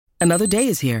Another day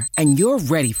is here, and you're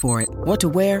ready for it. What to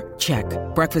wear? Check.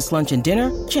 Breakfast, lunch, and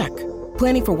dinner? Check.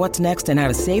 Planning for what's next and how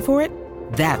to save for it?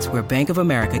 That's where Bank of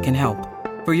America can help.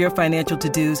 For your financial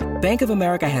to-dos, Bank of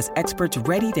America has experts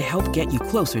ready to help get you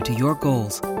closer to your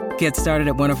goals. Get started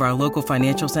at one of our local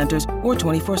financial centers or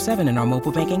 24/7 in our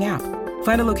mobile banking app.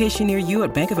 Find a location near you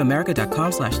at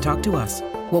bankofamerica.com/talktous.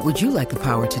 What would you like the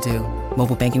power to do?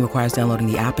 Mobile banking requires downloading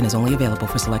the app and is only available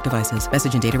for select devices.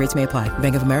 Message and data rates may apply.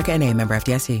 Bank of America N.A., member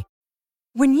FDIC.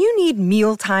 When you need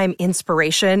mealtime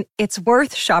inspiration, it's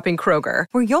worth shopping Kroger,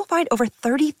 where you'll find over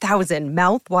 30,000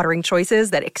 mouth-watering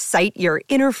choices that excite your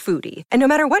inner foodie. And no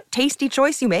matter what tasty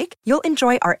choice you make, you'll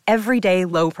enjoy our everyday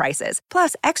low prices,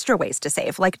 plus extra ways to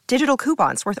save, like digital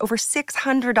coupons worth over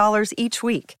 $600 each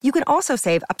week. You can also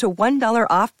save up to $1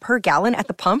 off per gallon at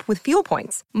the pump with fuel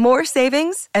points. More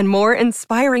savings and more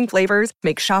inspiring flavors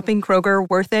make shopping Kroger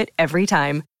worth it every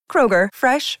time. Kroger,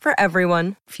 fresh for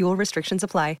everyone. Fuel restrictions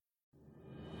apply.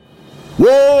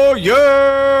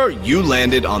 Warrior! You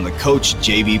landed on the Coach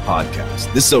JV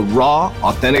podcast. This is a raw,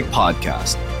 authentic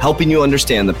podcast helping you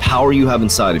understand the power you have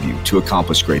inside of you to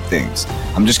accomplish great things.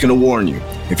 I'm just going to warn you,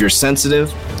 if you're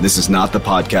sensitive, this is not the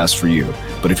podcast for you.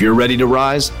 But if you're ready to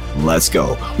rise, let's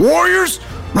go. Warriors,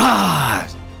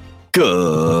 rise! Good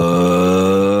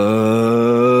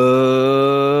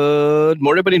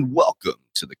morning, everybody, and welcome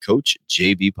to the Coach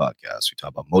JV podcast. We talk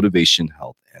about motivation,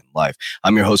 health, and life.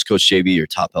 I'm your host, Coach JV, your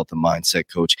top health and mindset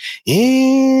coach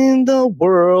in the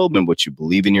world. And what you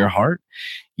believe in your heart,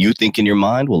 you think in your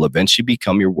mind, will eventually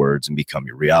become your words and become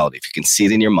your reality. If you can see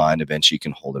it in your mind, eventually you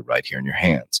can hold it right here in your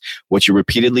hands. What you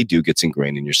repeatedly do gets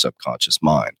ingrained in your subconscious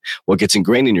mind. What gets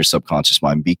ingrained in your subconscious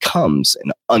mind becomes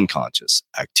an unconscious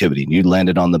activity. And you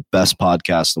landed on the best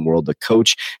podcast in the world, the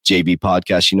Coach JV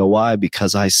podcast. You know why?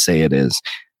 Because I say it is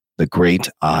the great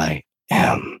I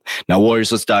am. Now,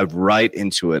 Warriors, let's dive right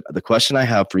into it. The question I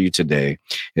have for you today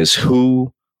is,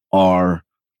 who are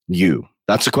you?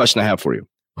 That's the question I have for you.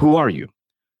 Who are you?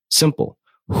 Simple.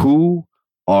 Who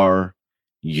are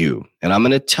you? And I'm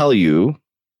going to tell you,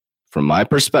 from my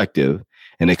perspective,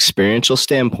 an experiential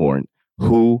standpoint,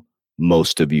 who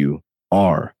most of you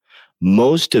are.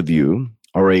 Most of you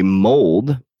are a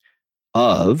mold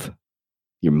of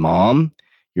your mom,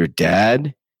 your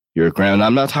dad, your grandma.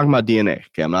 I'm not talking about DNA.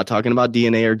 Okay, I'm not talking about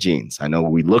DNA or genes. I know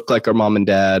we look like our mom and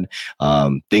dad,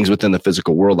 things within the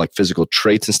physical world, like physical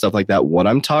traits and stuff like that. What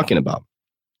I'm talking about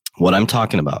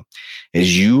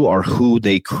is you are who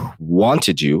they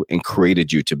wanted you and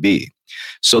created you to be.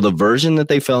 So the version that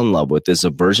they fell in love with is a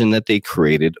version that they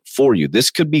created for you.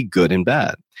 This could be good and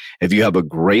bad. If you have a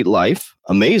great life,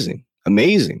 amazing.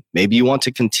 Maybe you want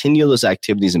to continue those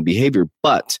activities and behavior,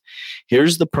 but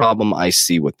here's the problem I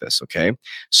see with this, okay?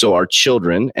 So our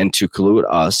children, and to include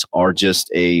us, are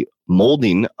just a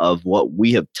molding of what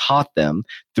we have taught them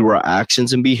through our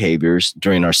actions and behaviors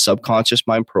during our subconscious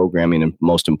mind programming, and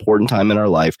most important time in our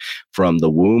life, from the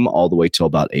womb all the way till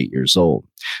about 8 years old.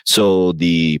 So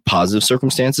the positive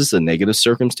circumstances, the negative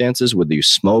circumstances, whether you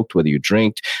smoked, whether you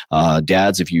drank,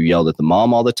 dads, if you yelled at the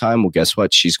mom all the time, well, guess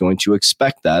what? She's going to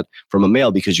expect that from a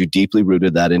male, because you deeply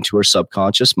rooted that into her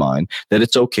subconscious mind, that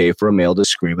it's okay for a male to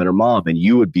scream at her mom. And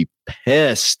you would be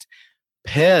pissed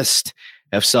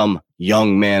if some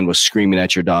young man was screaming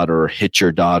at your daughter or hit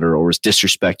your daughter or was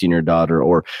disrespecting your daughter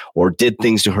or did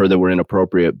things to her that were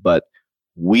inappropriate. But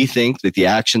we think that the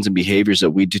actions and behaviors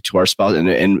that we do to our spouse,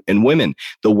 and women,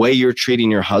 the way you're treating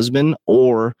your husband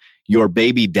or your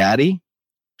baby daddy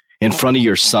in front of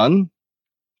your son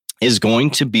is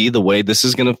going to be the way this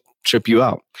is going to trip you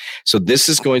out. So this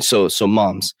is going, so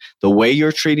moms, the way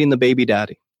you're treating the baby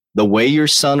daddy, the way your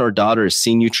son or daughter has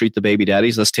seen you treat the baby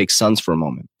daddies, let's take sons for a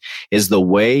moment, is the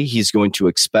way he's going to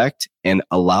expect and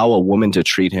allow a woman to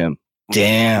treat him.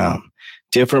 Damn,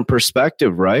 different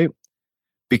perspective, right?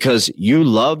 Because you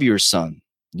love your son,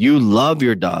 you love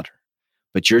your daughter,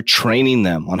 but you're training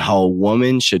them on how a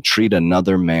woman should treat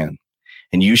another man.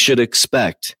 And you should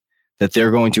expect that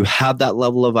they're going to have that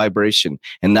level of vibration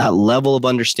and that level of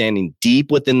understanding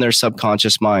deep within their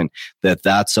subconscious mind, that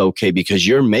that's okay, because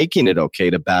you're making it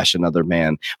okay to bash another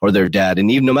man or their dad.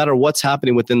 And even no matter what's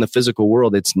happening within the physical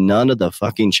world, it's none of the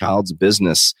fucking child's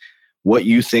business what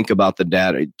you think about the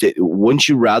dad. Wouldn't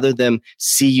you rather them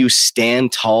see you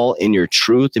stand tall in your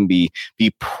truth and be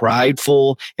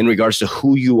prideful in regards to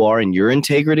who you are and your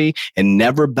integrity, and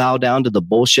never bow down to the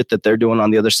bullshit that they're doing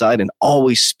on the other side, and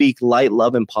always speak light,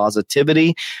 love, and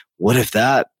positivity? What if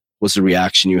that was the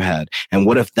reaction you had? And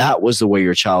what if that was the way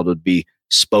your child would be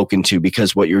spoken to,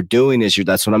 because what you're doing is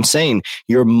that's what I'm saying.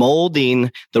 You're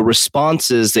molding the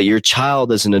responses that your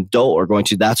child as an adult are going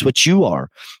to. That's what you are.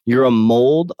 You're a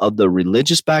mold of the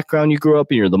religious background you grew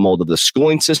up in. You're the mold of the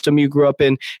schooling system you grew up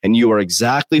in, and you are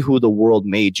exactly who the world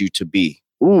made you to be.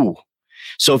 Ooh.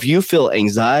 So if you feel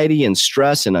anxiety and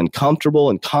stress and uncomfortable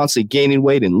and constantly gaining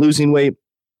weight and losing weight,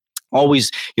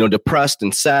 always, depressed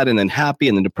and sad and then happy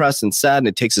and then depressed and sad, and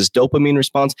it takes this dopamine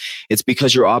response, it's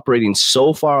because you're operating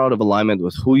so far out of alignment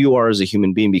with who you are as a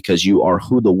human being, because you are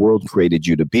who the world created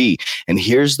you to be. And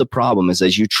here's the problem is,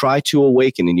 as you try to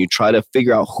awaken and you try to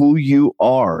figure out who you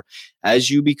are, as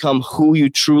you become who you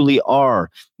truly are,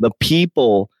 the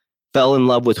people fell in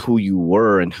love with who you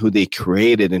were and who they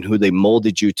created and who they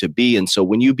molded you to be. And so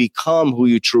when you become who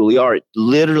you truly are, it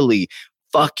literally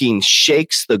fucking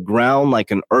shakes the ground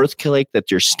like an earthquake that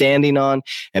you're standing on,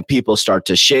 and people start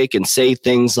to shake and say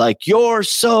things like, "You're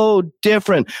so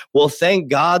different." Well, thank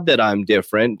God that I'm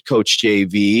different, Coach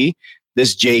JV,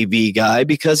 this JV guy,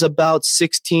 because about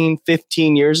 16,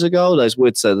 15 years ago, let's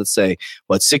say,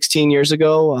 16 years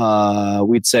ago,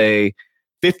 we'd say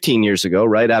 15 years ago,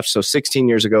 right after, so 16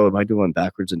 years ago, am I doing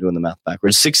backwards and doing the math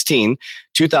backwards?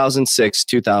 2006,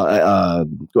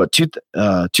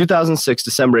 2006,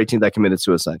 December 18th, I committed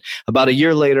suicide. About a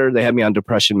year later, they had me on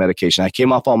depression medication. I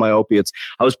came off all my opiates.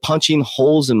 I was punching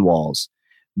holes in walls,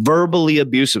 verbally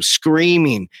abusive,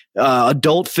 screaming,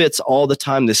 adult fits all the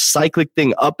time, this cyclic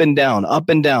thing, up and down, up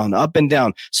and down, up and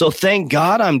down. So thank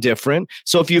God I'm different.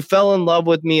 So if you fell in love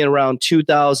with me around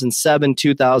 2007,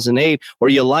 2008, or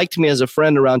you liked me as a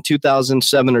friend around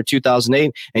 2007 or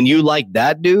 2008, and you liked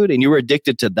that dude and you were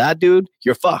addicted to that dude,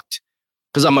 you're fucked.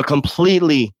 Because I'm a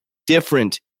completely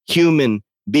different human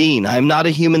being. I'm not a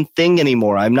human thing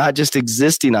anymore. I'm not just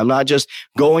existing. I'm not just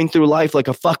going through life like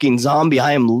a fucking zombie.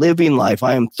 I am living life.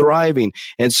 I am thriving.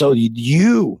 And so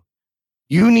you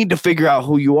need to figure out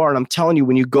who you are. And I'm telling you,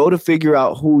 when you go to figure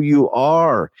out who you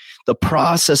are, the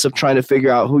process of trying to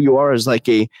figure out who you are is like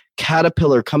a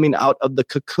caterpillar coming out of the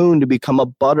cocoon to become a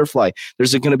butterfly.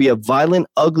 There's going to be a violent,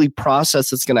 ugly process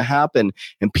that's going to happen.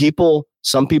 And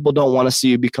some people don't want to see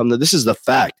you become this is the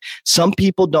fact. Some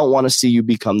people don't want to see you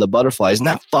become the butterfly. Isn't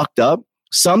that fucked up?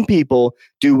 Some people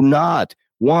do not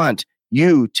want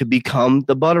you to become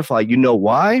the butterfly. You know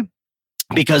why?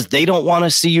 Because they don't want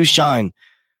to see you shine.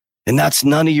 And that's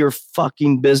none of your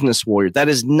fucking business, warrior. That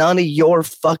is none of your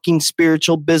fucking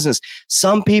spiritual business.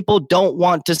 Some people don't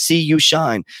want to see you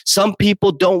shine. Some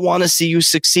people don't want to see you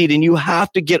succeed. And you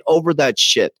have to get over that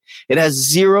shit. It has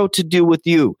zero to do with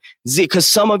you. Because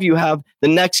some of you have the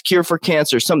next cure for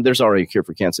cancer. There's already a cure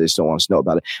for cancer. They just don't want us to know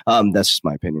about it. That's just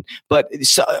my opinion. But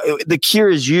the cure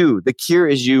is you. The cure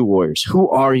is you, warriors. Who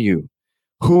are you?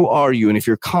 Who are you? And if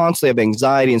you're constantly have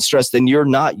anxiety and stress, then you're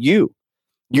not you.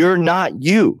 You're not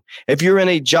you. If you're in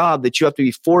a job that you have to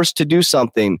be forced to do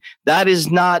something, that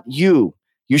is not you.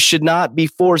 You should not be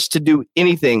forced to do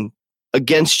anything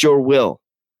against your will.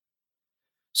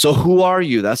 So who are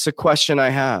you? That's the question I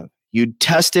have. You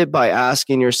test it by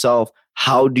asking yourself,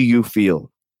 how do you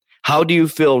feel? How do you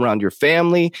feel around your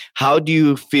family? How do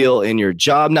you feel in your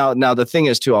job? Now the thing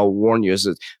is too, I'll warn you, is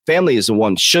that family is the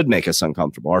one should make us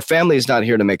uncomfortable. Our family is not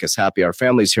here to make us happy. Our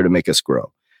family is here to make us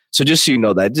grow. So just so you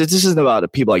know that this isn't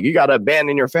about people like, you got to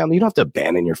abandon your family. You don't have to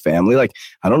abandon your family. Like,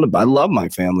 I love my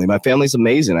family. My family's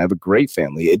amazing. I have a great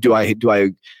family. Do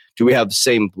we have the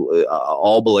same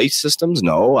all belief systems?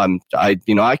 No, I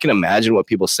can imagine what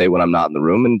people say when I'm not in the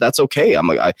room, and that's okay.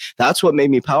 That's what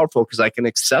made me powerful, because I can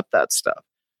accept that stuff,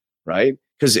 right?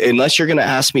 Because unless you're going to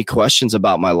ask me questions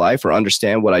about my life or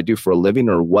understand what I do for a living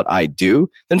or what I do,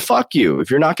 then fuck you.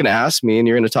 If you're not going to ask me and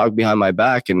you're going to talk behind my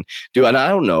back and I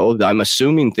don't know, I'm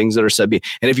assuming things that are said.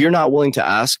 And if you're not willing to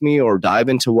ask me or dive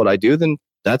into what I do, then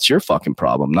that's your fucking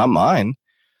problem, not mine.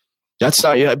 That's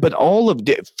not, but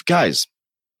guys,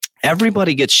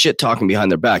 everybody gets shit talking behind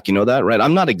their back. You know that, right?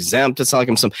 I'm not exempt. It's not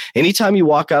like anytime you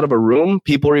walk out of a room,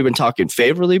 people are even talking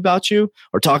favorably about you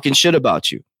or talking shit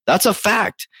about you. That's a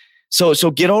fact. So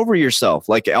get over yourself.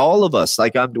 Like all of us,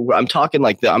 like I'm talking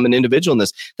like I'm an individual in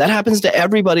this. That happens to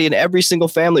everybody in every single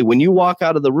family. When you walk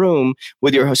out of the room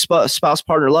with your spouse,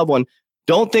 partner, loved one,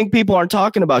 don't think people aren't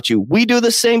talking about you. We do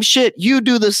the same shit. You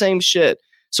do the same shit.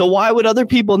 So why would other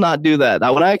people not do that?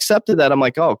 Now, when I accepted that, I'm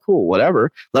like, oh, cool,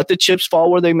 whatever. Let the chips fall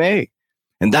where they may.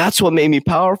 And that's what made me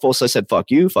powerful. So I said,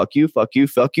 fuck you, fuck you, fuck you,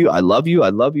 fuck you. I love you. I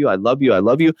love you. I love you. I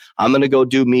love you. I'm going to go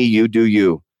do me. You do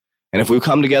you. And if we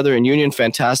come together in union,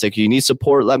 fantastic. You need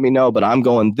support, let me know. But I'm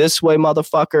going this way,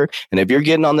 motherfucker. And if you're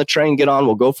getting on the train, get on.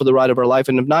 We'll go for the ride of our life.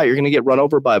 And if not, you're going to get run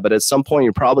over by. But at some point,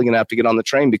 you're probably going to have to get on the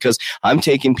train because I'm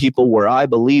taking people where I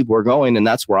believe we're going, and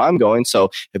that's where I'm going.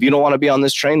 So if you don't want to be on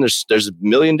this train, there's a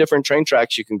million different train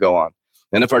tracks you can go on.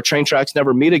 And if our train tracks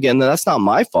never meet again, then that's not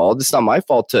my fault. It's not my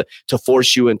fault to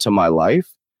force you into my life.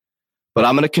 But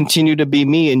I'm going to continue to be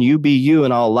me and you be you,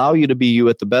 and I'll allow you to be you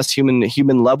at the best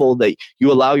human level that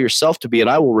you allow yourself to be. And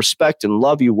I will respect and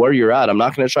love you where you're at. I'm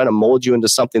not going to try to mold you into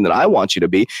something that I want you to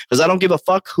be because I don't give a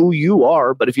fuck who you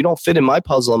are. But if you don't fit in my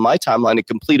puzzle and my timeline to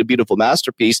complete a beautiful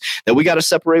masterpiece, then we got to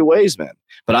separate ways, man.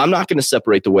 But I'm not going to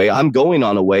separate the way. I'm going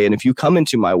on a way. And if you come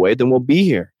into my way, then we'll be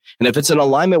here. And if it's in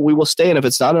alignment, we will stay. And if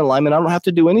it's not in alignment, I don't have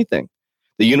to do anything.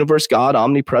 The universe, God,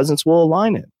 omnipresence will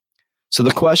align it. So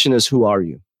the question is, who are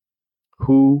you?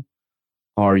 Who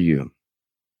are you?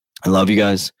 I love you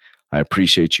guys. I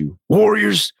appreciate you.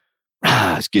 Warriors,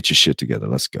 let's get your shit together.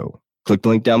 Let's go. Click the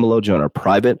link down below. Join our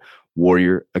private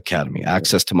Warrior Academy.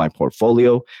 Access to my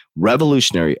portfolio,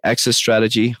 revolutionary exit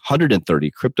strategy,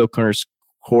 130 cryptocurrency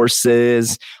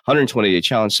courses, 120-day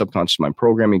challenge, subconscious mind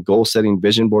programming, goal setting,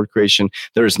 vision board creation.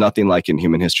 There is nothing like in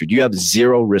human history. You have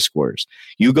zero risk, warriors.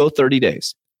 You go 30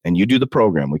 days and you do the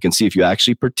program. We can see if you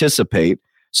actually participate.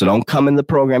 So don't come in the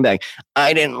program back.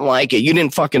 I didn't like it. You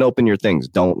didn't fucking open your things.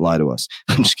 Don't lie to us.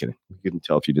 I'm just kidding. You can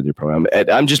tell if you did your program.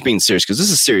 I'm just being serious because this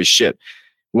is serious shit.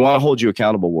 We want to hold you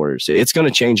accountable, warriors. It's going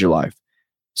to change your life.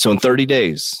 So in 30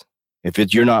 days, if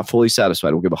you're not fully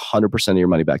satisfied, we'll give 100% of your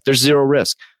money back. There's zero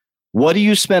risk. What do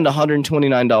you spend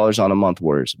 $129 on a month,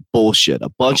 warriors? Bullshit. A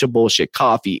bunch of bullshit.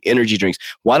 Coffee, energy drinks.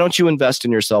 Why don't you invest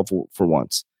in yourself for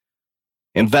once?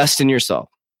 Invest in yourself.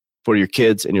 For your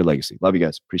kids and your legacy. Love you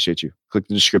guys. Appreciate you. Click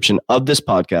the description of this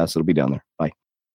podcast. It'll be down there. Bye.